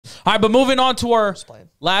All right, but moving on to our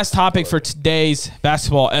last topic for today's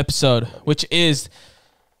basketball episode, which is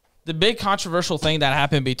the big controversial thing that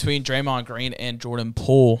happened between Draymond Green and Jordan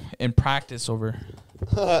Poole in practice over.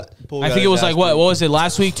 I think it was like what was it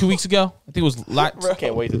last week, 2 weeks ago? I think it was. I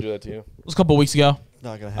can't wait to do that to you. It was a couple of weeks ago.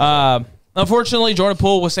 Not gonna happen. Unfortunately, Jordan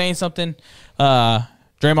Poole was saying something.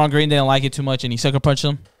 Draymond Green didn't like it too much, and he sucker punched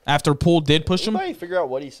him after Poole did push him. Anybody figure out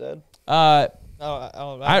what he said?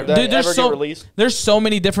 There's so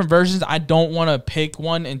many different versions. I don't want to pick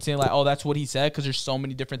one and say like, oh, that's what he said, because there's so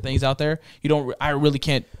many different things out there. I really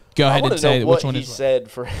can't go ahead and say which one he said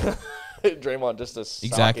for Draymond just to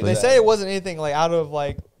exactly. They say it wasn't anything like out of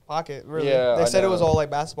like pocket. Really, yeah, they said it was all like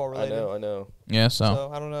basketball related. I know. Yeah,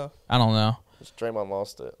 so I don't know. Just Draymond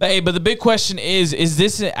lost it. But the big question is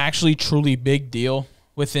this an actually truly big deal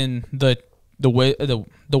within the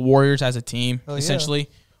Warriors as a team, essentially?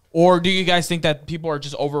 Or do you guys think that people are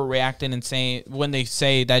just overreacting and saying when they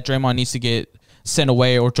say that Draymond needs to get sent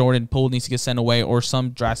away or Jordan Poole needs to get sent away or some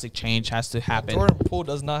drastic change has to happen? Jordan Poole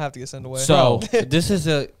does not have to get sent away. So this is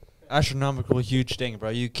a astronomical huge thing, bro.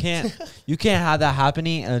 You can't have that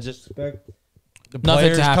happening and just expect the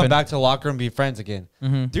players come back to the locker room and be friends again.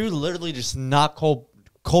 Dude literally just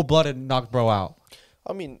cold-blooded knocked bro out.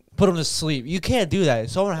 I mean, put him to sleep. You can't do that.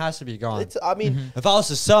 Someone has to be gone. If I was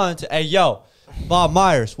the son, hey, yo, Bob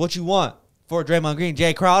Myers, what you want for Draymond Green?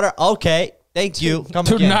 Jay Crowder? Okay, thank you.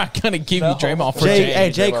 They're not going to give you Draymond for Jay. Hey,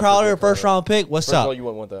 Jay Crowder, first-round pick. What's up? First of all, you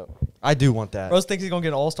wouldn't want that. I do want that. Rose thinks he's going to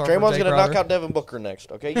get an all-star. Draymond's going to knock out Devin Booker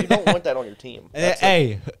next, okay? You don't want that on your team.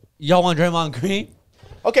 Hey, y'all want Draymond Green?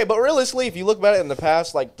 Okay, but realistically, if you look at it in the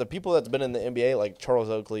past, like the people that's been in the NBA, like Charles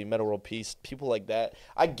Oakley, Metta World Peace, people like that,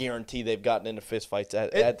 I guarantee they've gotten into fistfights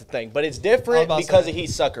at the thing. But it's different because he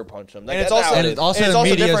sucker punched them. Like, and it's also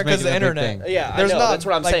different because of the internet. Yeah, I know. That's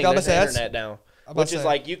what I'm saying. There's the internet now. Which is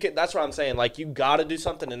like that's what I'm saying. Like you got to do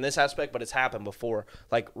something in this aspect, but it's happened before.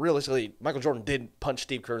 Like realistically, Michael Jordan did punch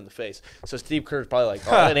Steve Kerr in the face, so Steve Kerr's probably like,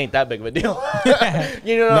 "Oh, that ain't that big of a deal."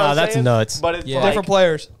 You know what I'm that's saying? Nuts. But it's like, different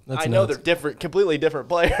players. I know they're different, completely different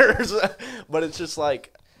players, but it's just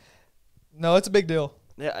like, no, it's a big deal.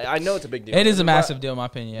 Yeah, I know it's a big deal. It is a massive deal, in my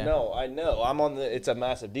opinion. Yeah. No, I know. It's a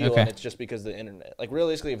massive deal, and it's just because of the internet. Like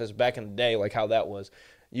realistically, if it's back in the day, like how that was.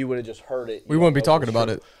 You would have just heard it. We wouldn't be talking about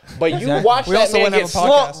it. But you watched that man get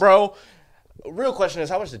slumped, bro. Real question is,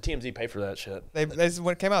 how much did TMZ pay for that shit?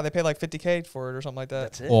 When it came out, they paid like $50K for it or something like that.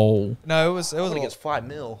 That's it. Oh no, it was. I think it's $5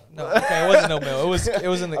 million. No, okay, it wasn't no mil. It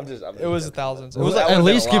was in the. It was thousands. It was like, at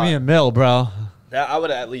least give me a mil, bro. I would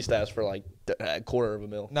have at least asked for like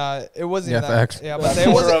 $250,000. Nah, it wasn't. Yeah, facts. Yeah, but it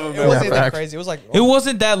wasn't that crazy. It was like it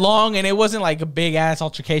wasn't that long, and it wasn't like a big ass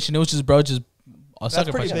altercation. It was just that's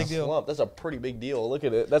a pretty big deal. That's a pretty big deal. Look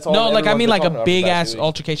at it. That's all. No, like I mean, like a big ass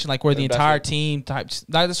altercation, like where the entire team types.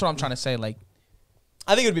 That's what I'm trying to say. Like,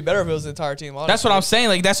 I think it would be better if it was the entire team. Honestly. That's what I'm saying.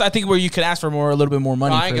 Like, I think where you could ask for a little bit more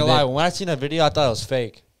money. I ain't gonna lie. When I seen that video, I thought it was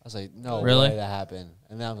fake. I was like, no really? way that happened.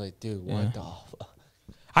 And then I was like, dude, what the fuck?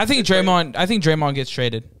 I think Draymond gets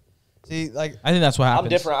traded. See, like I think that's what happens. I'm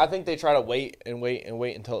different. I think they try to wait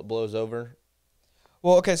until it blows over.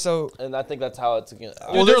 Well, okay, so and I think that's how it's again.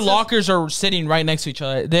 Well, their lockers are sitting right next to each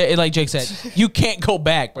other. Like Jake said, you can't go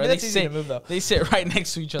back, bro. That's easy to move, though. They sit right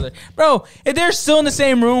next to each other, bro. If they're still in the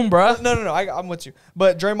same room, bro. No. I'm with you.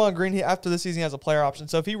 But Draymond Green, after the season, he has a player option.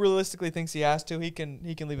 So if he realistically thinks he has to, he can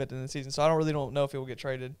leave at the end of the season. So I don't know if he will get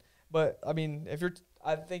traded. But I mean,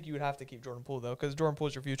 I think you would have to keep Jordan Poole though, because Jordan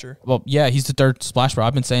Poole's your future. Well, yeah, he's the third splash bro.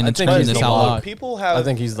 I've been saying and screaming this out loud. People have. I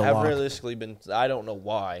think he's the lock. Realistically been. I don't know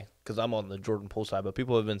why, because I'm on the Jordan Poole side, but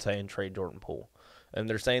people have been saying trade Jordan Poole, and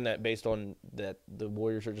they're saying that based on that the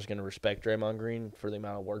Warriors are just going to respect Draymond Green for the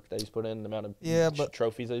amount of work that he's put in, the amount of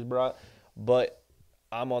trophies that he's brought. But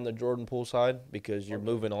I'm on the Jordan Poole side because you're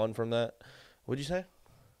moving on from that. What'd you say?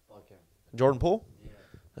 Jordan Poole?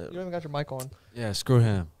 Yeah. You haven't got your mic on. Yeah, screw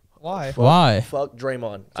him. Why? Why? Fuck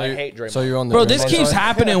Draymond. I hate Draymond. So you're on the bro. This keeps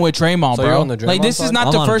happening with Draymond, so bro. You're on the Draymond like this side? is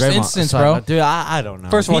not the first instance, bro. Dude, I don't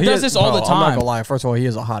know. First of all, he does this all the time. I'm not gonna lie. First of all, he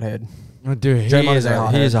is a hothead. Dude, Draymond is a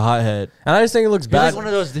hothead. He is a hothead. And I just think it looks bad. He's like one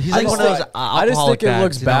of those. He's like one of those. I just think it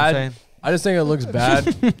looks bad. I just think it looks bad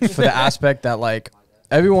for the aspect that like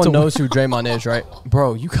everyone knows who Draymond is, right?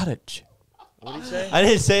 Bro, you gotta. What did you say? I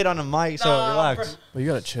didn't say it on the mic, so relax. But you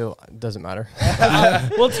gotta chill. It doesn't matter.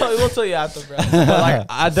 We'll tell you after, bro. But like,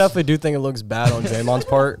 I definitely do think it looks bad on Draymond's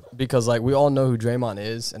part because like we all know who Draymond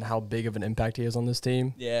is and how big of an impact he is on this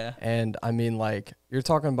team. Yeah. And I mean, like you're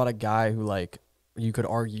talking about a guy who like you could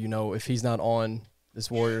argue, you know, if he's not on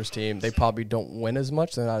this Warriors team, they probably don't win as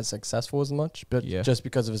much. They're not as successful as much, but just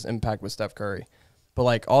because of his impact with Steph Curry. But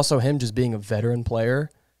like also him just being a veteran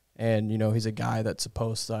player, and you know he's a guy that's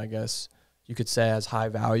supposed to, I guess, you could say has high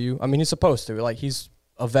value. I mean, he's supposed to. Like, he's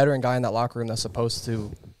a veteran guy in that locker room that's supposed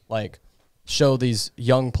to, like, show these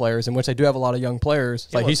young players, in which they do have a lot of young players.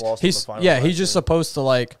 Like, he's just supposed to,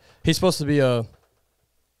 like, he's supposed to be a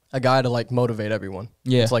guy to, like, motivate everyone.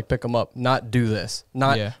 Yeah. It's like, pick them up, not do this,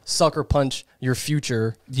 not sucker punch your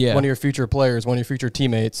future, one of your future players, one of your future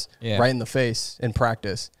teammates right in the face in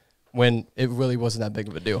practice when it really wasn't that big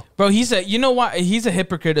of a deal. Bro, you know what? He's a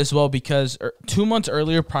hypocrite as well, because 2 months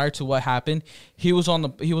earlier, prior to what happened, he was on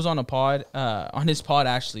a pod, on his pod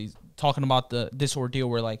actually, talking about this ordeal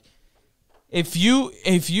where, like, if you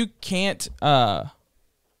can't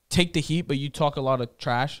take the heat, but you talk a lot of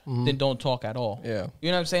trash, then don't talk at all. Yeah.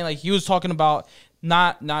 You know what I'm saying? Like, he was talking about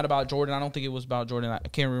not about Jordan. I don't think it was about Jordan. I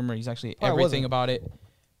can't remember exactly everything about it.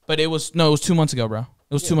 But it was 2 months ago, bro.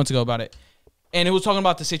 It was 2 months ago about it. And it was talking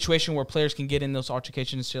about the situation where players can get in those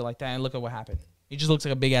altercations and shit like that, and look at what happened. He just looks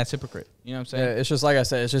like a big ass hypocrite. You know what I'm saying? Yeah, it's just like I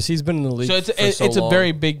said. It's just he's been in the league. So it's a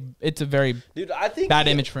very bad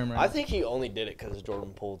image for him. Right I think he only did it because of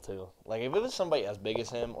Jordan Poole too. Like, if it was somebody as big as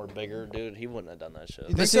him or bigger, dude, he wouldn't have done that shit.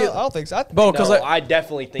 You think so? I don't think so. I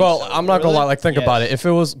definitely think so. I'm not gonna lie. Like, think about it. If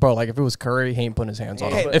it was Curry, he ain't putting his hands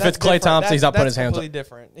on him. If it's Klay Thompson, he's not putting his hands on him. That's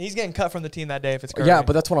completely different. He's getting cut from the team that day if it's Curry. Yeah,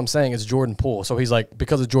 but that's what I'm saying. It's Jordan Poole. So he's like,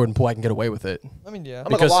 because of Jordan Poole, I can get away with it. I mean, yeah.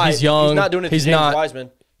 Because he's young. He's not doing it to James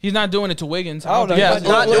Wiseman. He's not doing it to Wiggins. Yeah, that's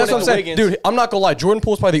what I'm saying. Dude, I'm not going to lie. Jordan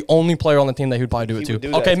Poole's probably the only player on the team that he'd probably do it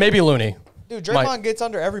to. Okay, maybe Looney. Dude, Draymond gets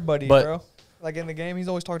under everybody, bro. Like, in the game, he's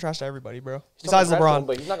always talking trash to everybody, bro. Besides LeBron.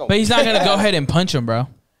 But he's not going to go ahead and punch him, bro.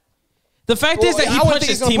 The fact is that he punched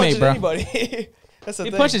his teammate, bro. That's the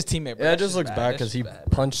thing. He punched his teammate, bro. Yeah, it just looks bad because he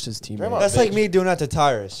punched his teammate. That's like me doing that to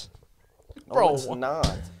Tyrus. Bro, it's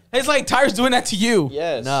not. It's like Tyrus doing that to you.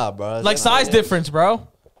 Yes. Nah, bro. Like, size difference, bro.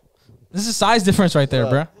 This is size difference right there,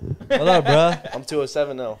 bro. What up, bro? I'm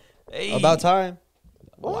 207 now. Hey. About time.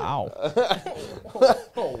 Wow.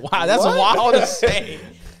 Wow, that's wild to say.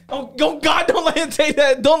 Oh, God, don't let him say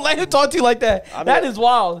that. Don't let him talk to you like that. That is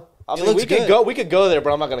wild. I mean, we could go there,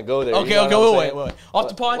 but I'm not gonna go there. Okay, wait. Off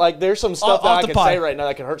the pod. Like, there's some stuff that I can say right now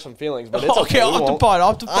that can hurt some feelings, but it's okay. Off the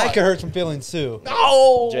pod. I could hurt some feelings too.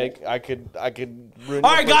 No, Jake, I could. All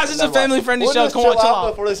right, guys, this is a family-friendly show. Come on, chill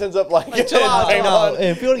out before this ends up like chill out.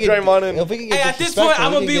 Draymond and hey, at this point,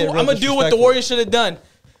 I'm gonna do what the Warriors should have done.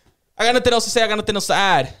 I got nothing else to say. I got nothing else to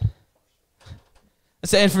add.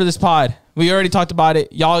 That's the end for this pod. We already talked about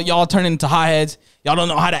it. Y'all turning into hotheads. Y'all don't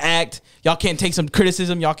know how to act. Y'all can't take some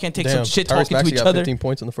criticism. Y'all can't take some shit talking to each other. 15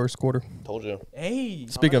 points in the first quarter. Told you. Hey.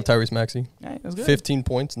 Speaking of Tyrese Maxey, that's good. 15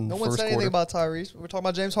 points in the first quarter. No one said anything about Tyrese. We're talking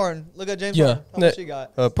about James Harden. Look at James Harden. How much he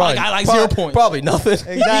got? Probably like 0 points. Probably nothing.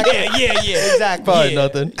 Exactly. Yeah. Exactly. Probably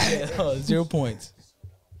nothing. 0 points.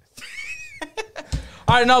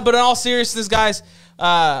 All right, no, but in all seriousness, guys,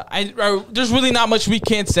 there's really not much we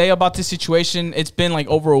can't say about this situation. It's been like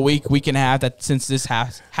over a week and a half since this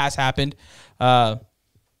has happened.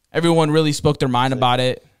 Everyone really spoke their mind about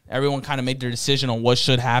it. Everyone kind of made their decision on what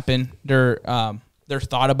should happen, their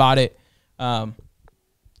thought about it.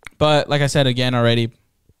 But like I said again already,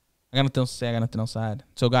 I got nothing else to say. I got nothing else to add.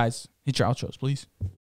 So, guys, hit your outros, please.